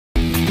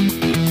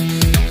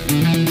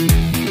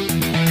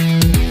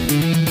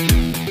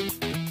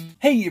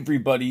Hey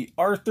everybody,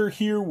 Arthur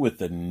here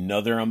with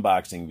another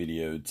unboxing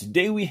video.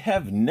 Today we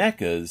have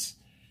Neca's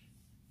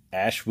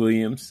Ash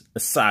Williams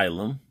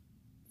Asylum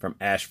from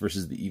Ash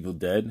vs. the Evil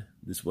Dead.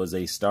 This was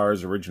a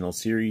Starz original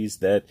series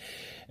that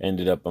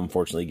ended up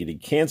unfortunately getting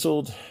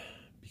canceled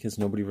because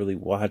nobody really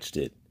watched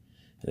it.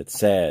 And it's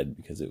sad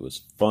because it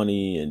was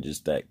funny and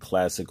just that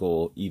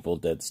classical Evil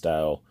Dead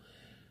style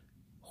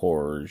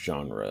horror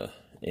genre.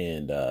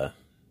 And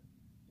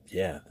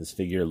yeah, this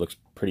figure looks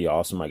pretty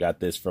awesome. I got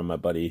this from my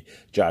buddy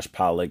Josh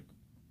Pollock,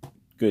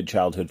 good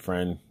childhood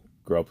friend.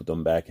 Grew up with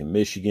him back in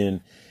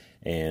Michigan,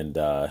 and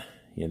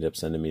he ended up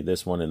sending me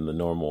this one in the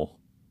normal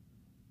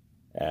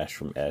Ash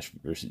from Ash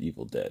vs.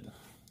 Evil Dead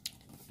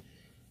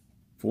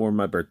for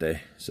my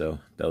birthday. So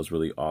that was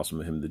really awesome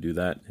of him to do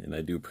that, and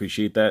I do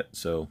appreciate that.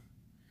 So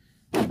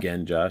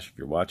again, Josh, if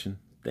you're watching,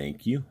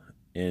 thank you.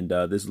 And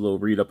this is a little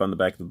read up on the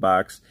back of the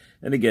box.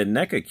 And again,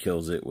 Neca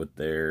kills it with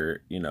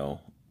their,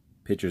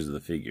 pictures of the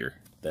figure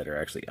that are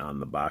actually on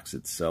the box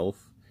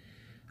itself.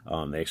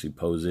 They actually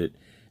pose it.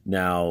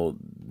 Now,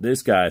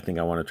 this guy I think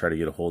I want to try to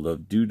get a hold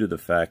of due to the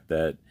fact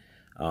that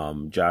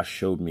Josh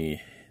showed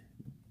me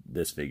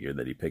this figure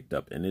that he picked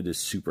up, and it is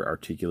super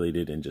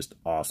articulated and just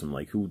awesome.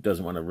 Like, who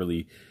doesn't want to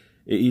really...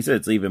 He said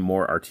it's even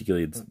more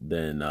articulated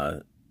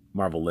than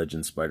Marvel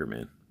Legends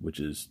Spider-Man, which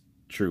is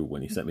true.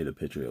 When he sent me the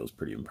picture, it was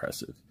pretty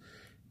impressive.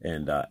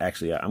 And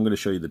actually, I'm going to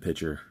show you the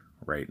picture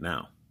right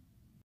now.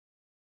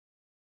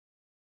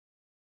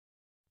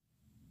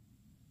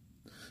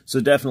 So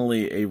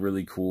definitely a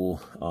really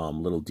cool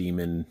little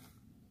demon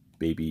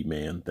baby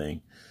man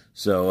thing.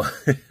 So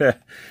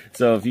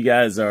so if you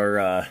guys are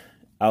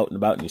out and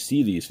about and you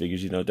see these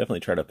figures, definitely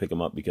try to pick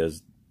them up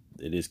because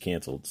it is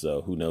canceled.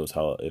 So who knows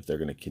if they're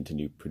going to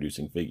continue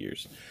producing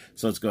figures.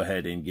 So let's go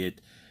ahead and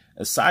get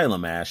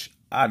Asylum Ash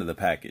out of the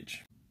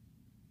package.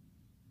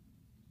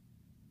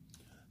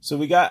 So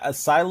we got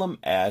Asylum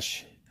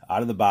Ash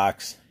out of the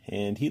box,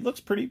 and he looks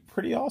pretty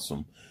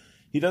awesome.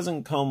 He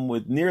doesn't come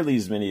with nearly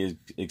as many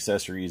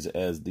accessories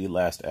as the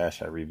last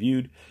Ash I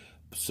reviewed,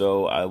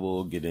 so I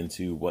will get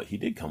into what he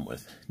did come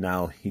with.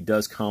 Now, he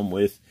does come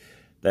with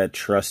that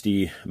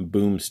trusty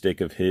boomstick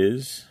of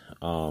his,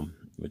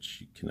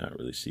 which you cannot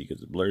really see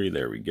because it's blurry.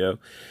 There we go.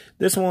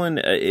 This one,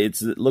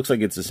 it looks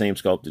like it's the same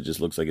sculpt. It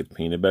just looks like it's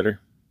painted better.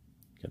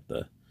 Got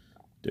the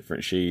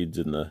different shades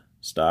in the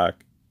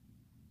stock.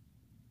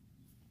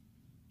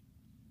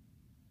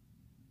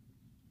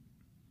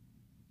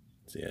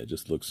 So yeah, it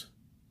just looks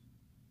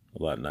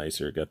a lot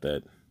nicer. Got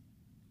that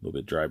little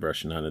bit dry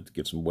brushing on it to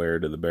give some wear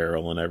to the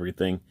barrel and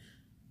everything.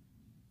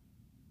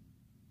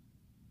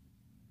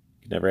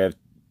 You can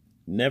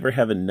never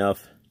have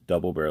enough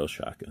double barrel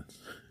shotguns.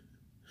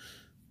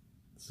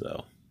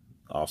 So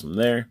awesome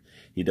there.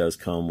 He does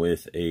come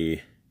with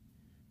a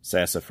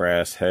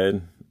sassafras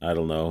head. I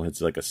don't know.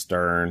 It's like a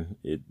stern.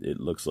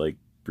 It looks like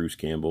Bruce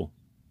Campbell.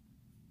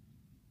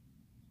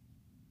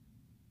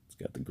 It's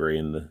got the gray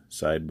in the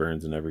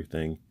sideburns and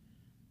everything.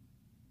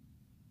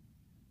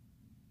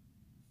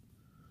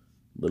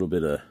 Little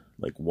bit of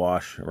like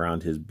wash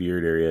around his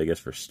beard area, I guess,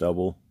 for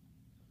stubble.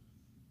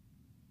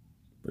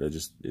 But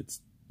it's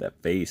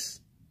that face.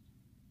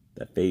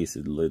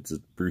 It's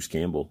Bruce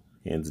Campbell,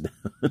 hands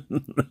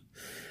down.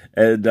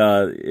 And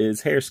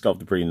his hair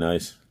sculpted pretty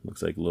nice.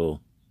 Looks like those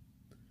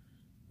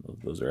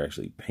are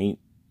actually paint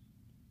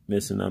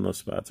missing on those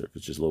spots, or if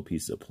it's just little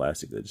pieces of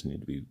plastic that just need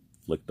to be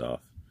flicked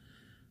off.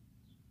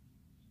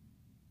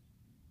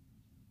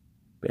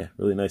 But yeah,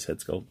 really nice head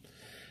sculpt.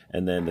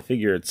 And then the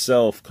figure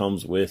itself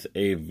comes with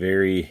a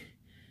very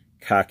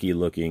cocky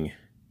looking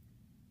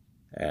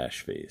Ash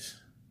face.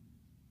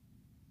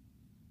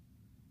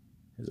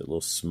 There's a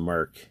little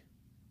smirk.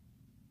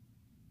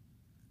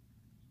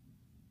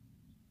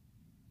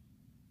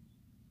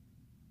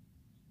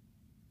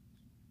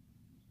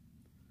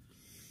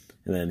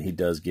 And then he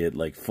does get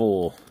like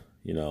full,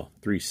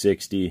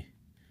 360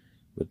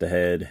 with the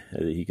head.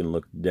 He can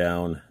look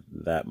down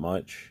that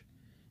much.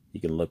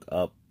 He can look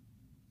up.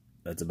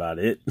 That's about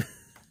it.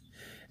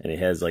 And it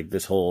has like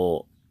this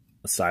whole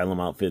Asylum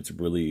outfit's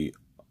really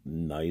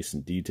nice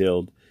and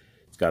detailed.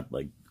 It's got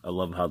like, I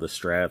love how the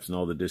straps and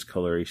all the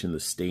discoloration, the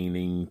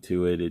staining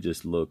to it. It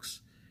just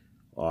looks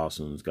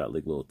awesome. It's got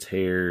like little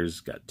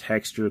tears, got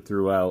texture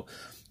throughout.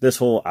 This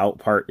whole out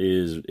part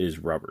is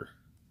rubber.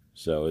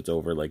 So it's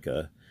over like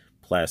a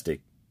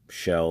plastic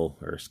shell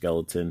or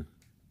skeleton.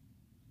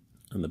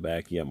 On the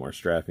back, you got more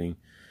strapping.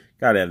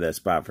 Gotta have that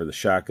spot for the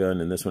shotgun.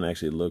 And this one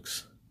actually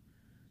looks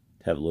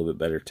to have a little bit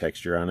better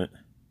texture on it.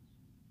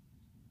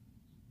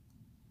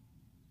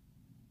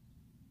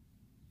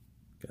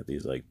 Got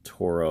these like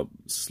tore up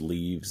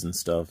sleeves and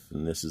stuff,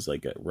 and this is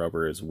like a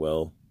rubber as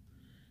well.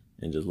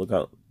 And just look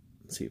how,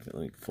 let's see if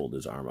let me fold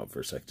his arm up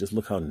for a sec. Just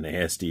look how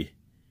nasty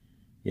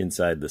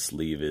inside the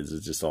sleeve is.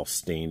 It's just all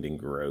stained and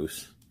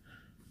gross.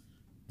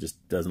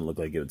 Just doesn't look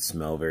like it would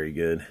smell very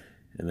good.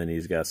 And then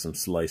he's got some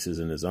slices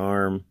in his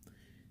arm.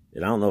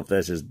 And I don't know if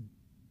that's just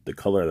the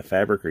color of the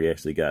fabric or he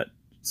actually got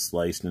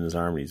sliced in his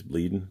arm and he's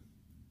bleeding.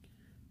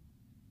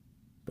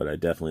 But I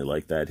definitely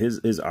like that.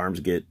 His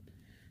arms get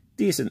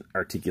decent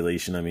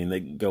articulation. I mean,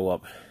 they go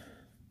up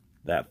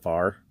that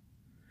far.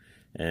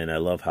 And I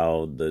love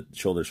how the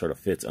shoulder sort of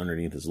fits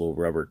underneath this little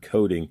rubber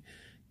coating.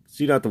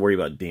 So you don't have to worry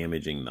about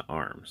damaging the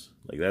arms.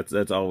 Like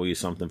that's always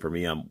something for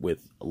me.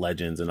 With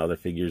Legends and other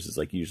figures, is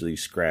like usually you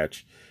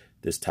scratch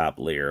this top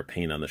layer of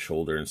paint on the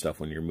shoulder and stuff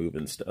when you're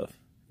moving stuff,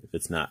 if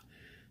it's not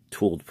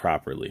tooled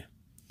properly.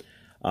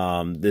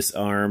 This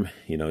arm,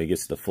 you know, he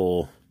gets the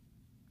full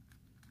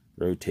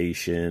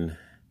rotation.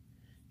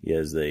 He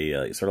has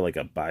the sort of like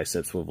a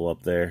bicep swivel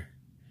up there.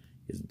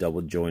 He's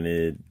double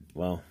jointed.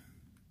 Well,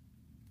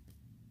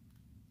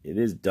 it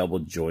is double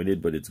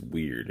jointed, but it's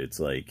weird. It's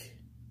like,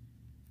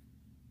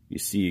 you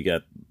see, you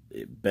got,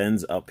 it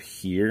bends up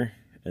here,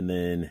 and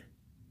then,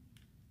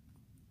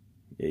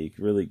 yeah, you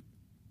can really,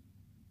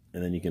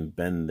 and then you can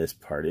bend this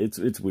part.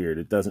 It's weird.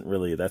 It doesn't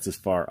really, that's as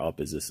far up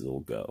as this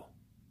will go.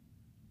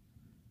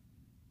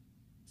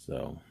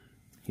 So,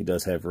 he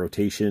does have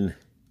rotation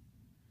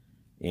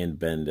and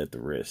bend at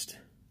the wrist.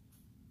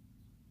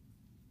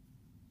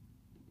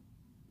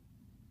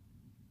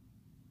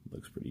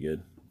 Looks pretty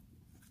good.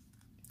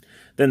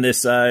 Then this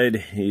side,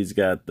 he's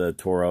got the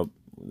tore up,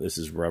 this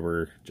is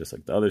rubber, just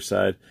like the other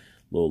side.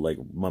 Little like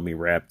mummy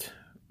wrapped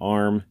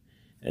arm.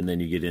 And then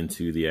you get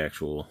into the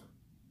actual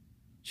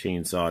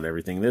chainsaw and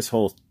everything. This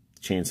whole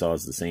chainsaw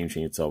is the same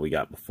chainsaw we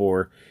got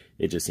before.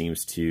 It just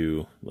seems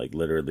to, like,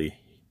 literally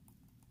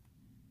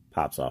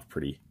pops off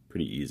pretty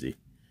easy.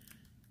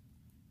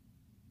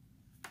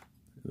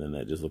 And then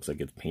that just looks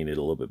like it's painted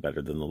a little bit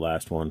better than the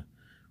last one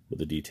with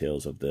the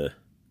details of the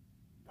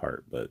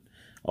part. But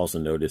also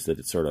notice that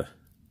it's sort of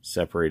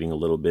separating a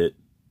little bit.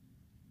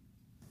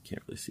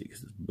 Can't really see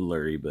because it's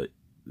blurry, but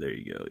there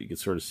you go. You can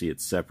sort of see it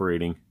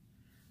separating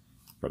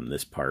from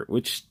this part,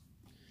 which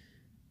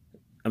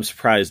I'm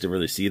surprised to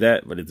really see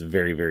that, but it's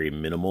very, very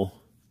minimal.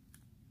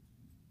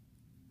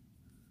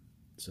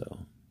 So,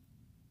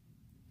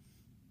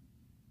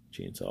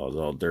 chainsaw is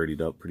all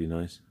dirtied up pretty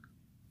nice.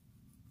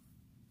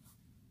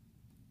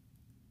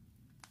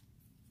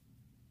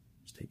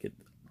 Just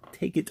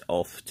take it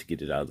off to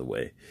get it out of the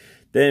way.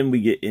 Then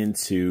we get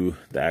into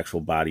the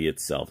actual body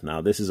itself. Now,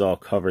 this is all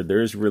covered.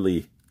 There's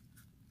really,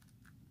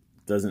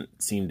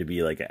 doesn't seem to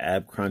be like an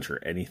ab crunch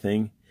or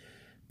anything,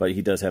 but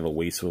he does have a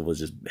waist swivel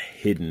just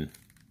hidden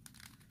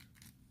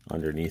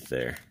underneath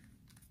there.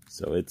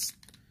 So it's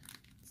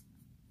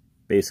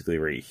basically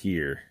right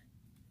here.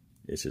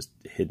 It's just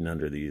hidden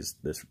under this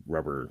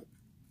rubber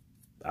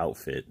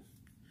outfit,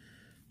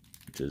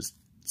 which is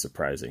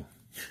surprising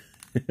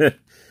that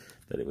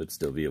it would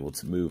still be able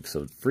to move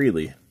so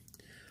freely.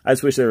 I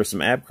just wish there was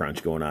some ab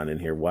crunch going on in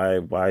here. Why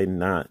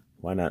not?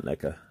 Why not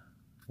NECA?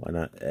 Why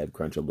not ab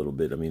crunch a little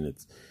bit? I mean,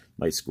 it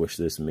might squish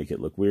this and make it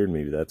look weird.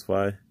 Maybe that's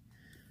why.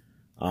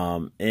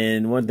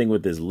 And one thing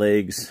with his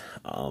legs,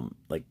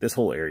 like this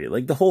whole area,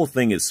 like the whole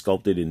thing is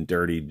sculpted and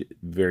dirtied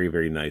very,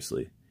 very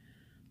nicely.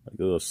 Like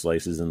little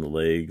slices in the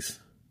legs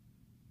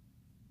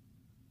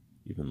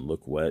even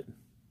look wet.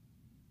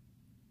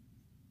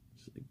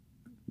 Just like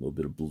a little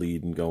bit of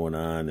bleeding going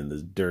on in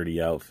this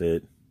dirty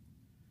outfit.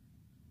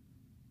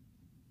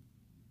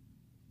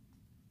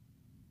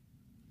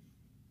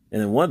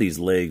 And then one of these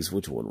legs,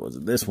 which one was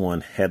it? This one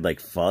had like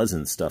fuzz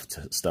and stuff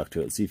stuck to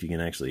it. See if you can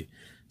actually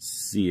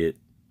see it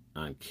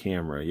on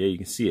camera. Yeah, you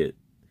can see it.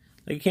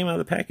 Like it came out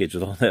of the package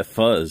with all that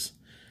fuzz.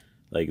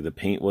 Like the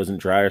paint wasn't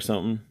dry or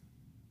something.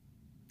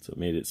 So it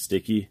made it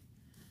sticky.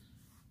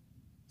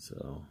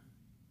 So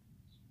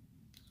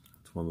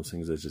it's one of those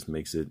things that just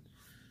makes it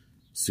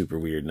super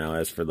weird. Now,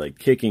 as for like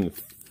kicking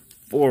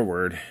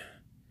forward,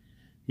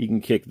 you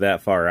can kick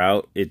that far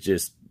out. It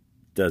just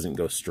doesn't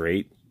go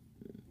straight.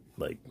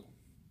 Like,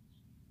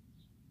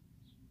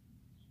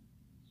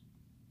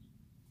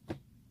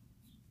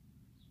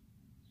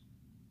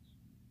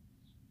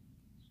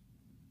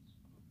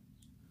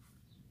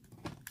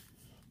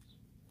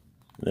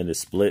 and then it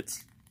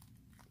splits.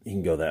 You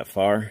can go that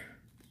far.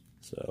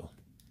 So,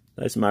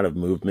 nice amount of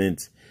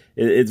movement.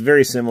 It's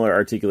very similar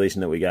articulation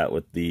that we got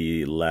with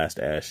the last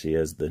Ash. He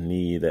has the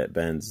knee that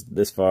bends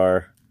this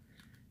far.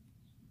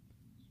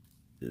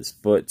 His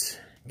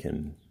foot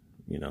can,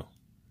 you know,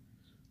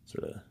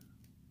 sort of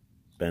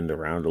bend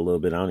around a little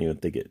bit. I don't even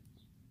think it,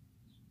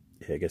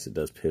 yeah, I guess it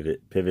does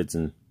pivots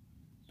and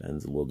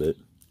bends a little bit.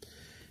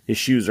 His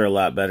shoes are a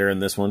lot better in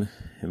this one,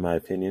 in my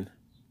opinion.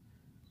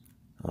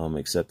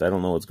 Except I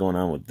don't know what's going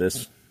on with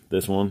this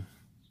one.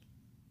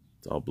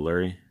 It's all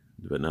blurry.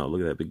 But now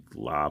look at that big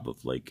glob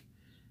of like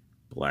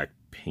black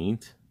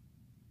paint.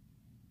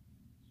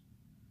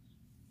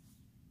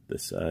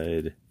 This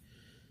side,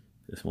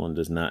 this one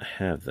does not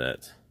have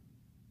that.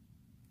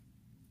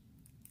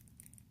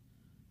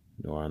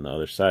 Nor on the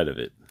other side of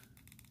it.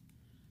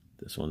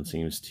 This one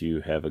seems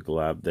to have a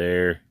glob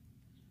there.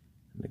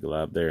 And a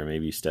glob there.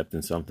 Maybe you stepped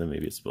in something.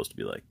 Maybe it's supposed to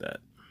be like that.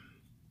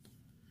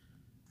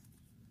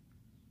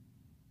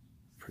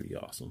 Pretty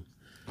awesome.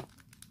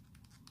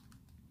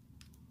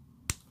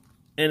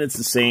 And it's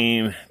the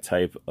same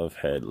type of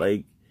head.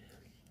 Like,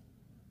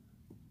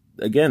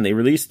 again, they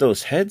released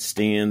those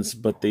headstands,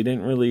 but they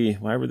didn't really,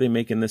 why were they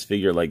making this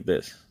figure like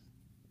this?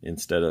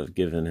 instead of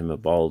giving him a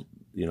ball,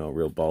 you know,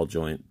 real ball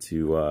joint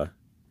to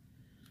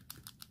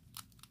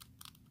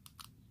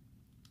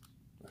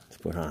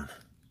put on.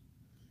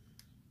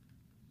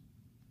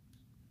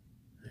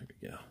 There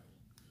we go.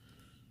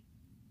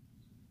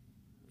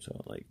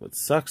 So, like, what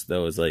sucks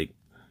though is like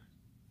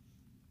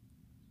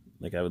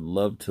I would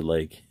love to,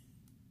 like,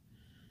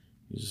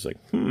 he's just like,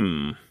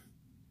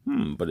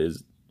 but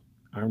his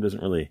arm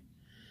doesn't really,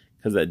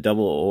 because that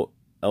double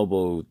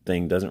elbow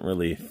thing doesn't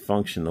really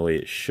function the way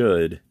it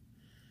should.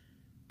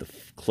 The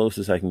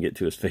closest I can get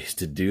to his face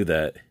to do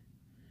that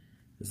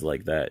is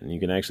like that, and you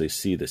can actually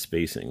see the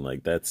spacing.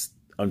 Like, that's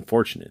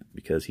unfortunate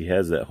because he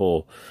has that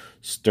whole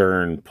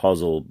stern,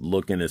 puzzled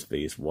look in his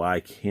face. Why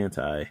can't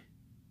I?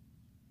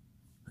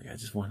 Like, I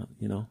just want to,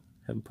 you know,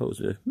 have him pose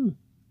it.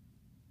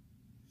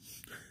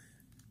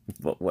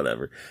 But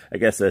whatever. I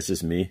guess that's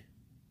just me.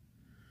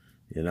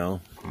 You know,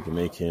 you can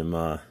make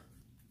him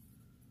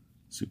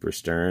super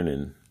stern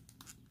and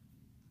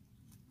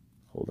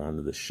hold on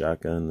to the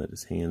shotgun that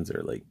his hands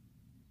are like,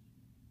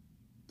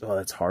 oh,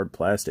 that's hard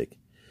plastic.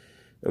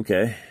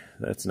 Okay,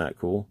 that's not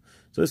cool.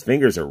 So his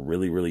fingers are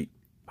really, really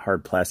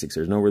hard plastics.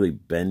 There's no really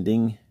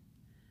bending.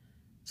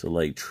 So,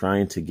 like,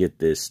 trying to get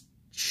this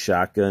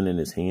shotgun in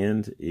his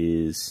hand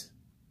is,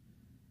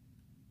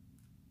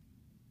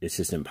 it's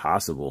just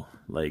impossible.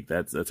 Like,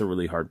 that's a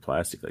really hard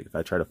plastic. Like, if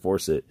I try to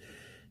force it,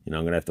 you know,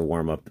 I'm gonna have to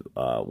warm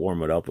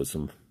it up with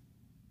some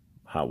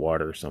hot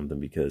water or something,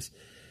 because,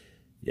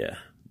 yeah,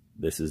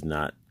 this is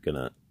not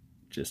gonna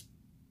it's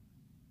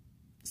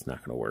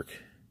not gonna work.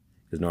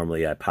 Because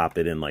normally I pop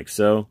it in like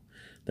so,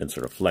 then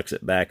sort of flex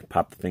it back,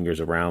 pop the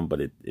fingers around,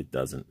 but it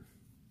doesn't.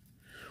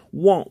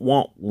 Wah,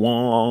 wah,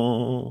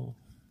 wah.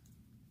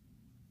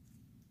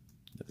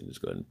 Let me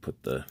just go ahead and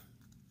put the,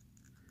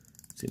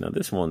 see, now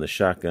this one, the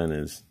shotgun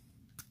is,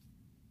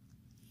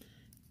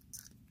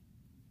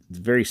 it's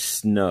very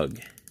snug.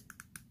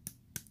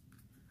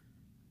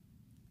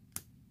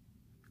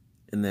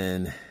 And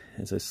then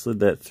as I slid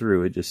that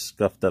through, it just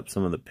scuffed up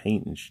some of the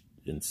paint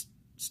and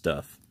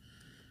stuff.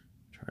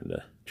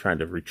 Trying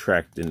to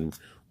retract and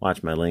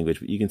watch my language,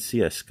 but you can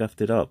see I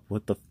scuffed it up.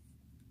 What the?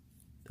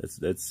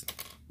 That's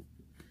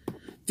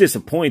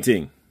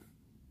disappointing.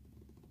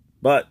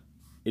 But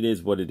it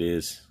is what it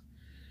is.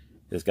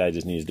 This guy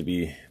just needs to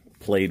be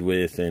played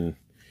with and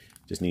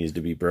just needs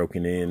to be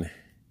broken in.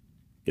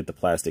 Get the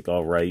plastic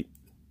all right.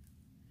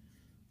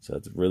 So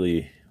that's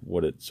really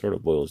what it sort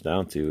of boils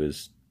down to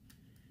is,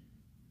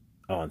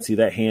 oh, and see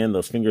that hand?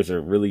 Those fingers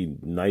are really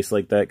nice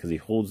like that because he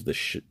holds the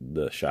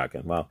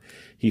shotgun. Wow,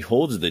 he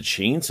holds the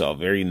chainsaw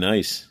very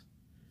nice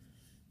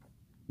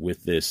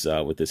with this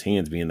with his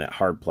hands being that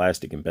hard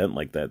plastic and bent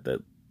like that.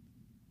 That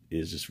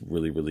is just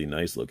really, really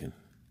nice looking.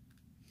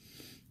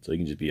 So you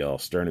can just be all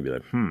stern and be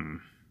like, how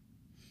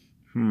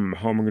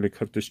am I going to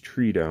cut this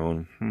tree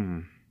down?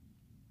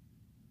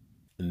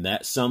 And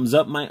that sums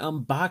up my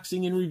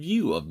unboxing and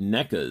review of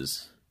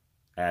Neca's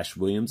Ash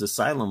Williams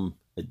Asylum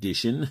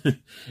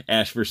edition,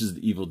 Ash versus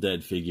the Evil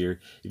Dead figure.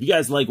 If you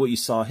guys like what you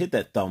saw, hit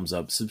that thumbs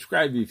up.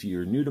 Subscribe if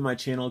you're new to my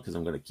channel, because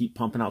I'm going to keep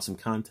pumping out some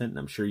content, and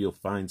I'm sure you'll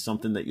find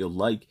something that you'll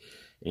like.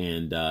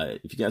 And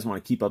if you guys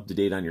want to keep up to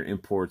date on your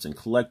imports and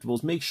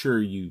collectibles, make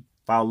sure you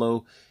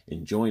follow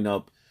and join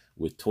up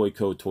with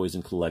Toyco Toys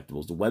and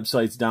Collectibles. The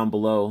website's down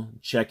below.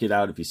 Check it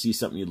out. If you see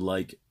something you'd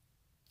like,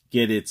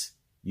 get it.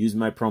 Use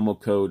my promo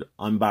code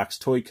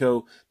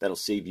UNBOXTOYCO. That'll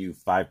save you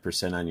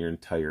 5% on your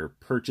entire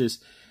purchase.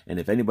 And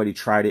if anybody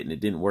tried it and it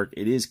didn't work,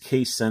 it is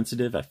case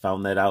sensitive. I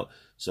found that out.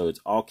 So it's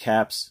all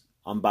caps,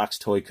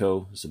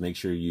 UNBOXTOYCO. So make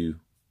sure you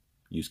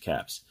use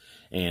caps.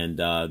 And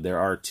there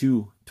are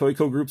 2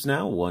 Toyco groups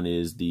now. One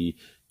is the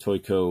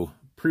Toyco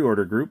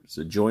pre-order group.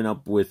 So join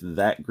up with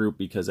that group,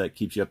 because that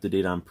keeps you up to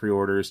date on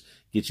pre-orders,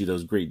 gets you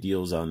those great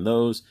deals on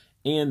those.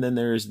 And then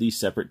there's the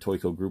separate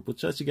Toyco group,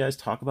 which lets you guys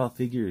talk about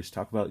figures,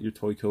 talk about your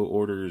Toyco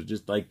orders,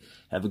 just like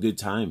have a good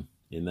time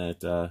in that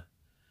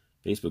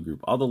Facebook group.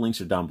 All the links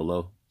are down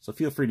below, so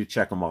feel free to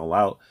check them all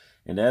out.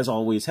 And as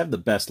always, have the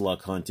best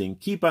luck hunting,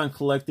 keep on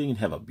collecting, and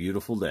have a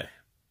beautiful day.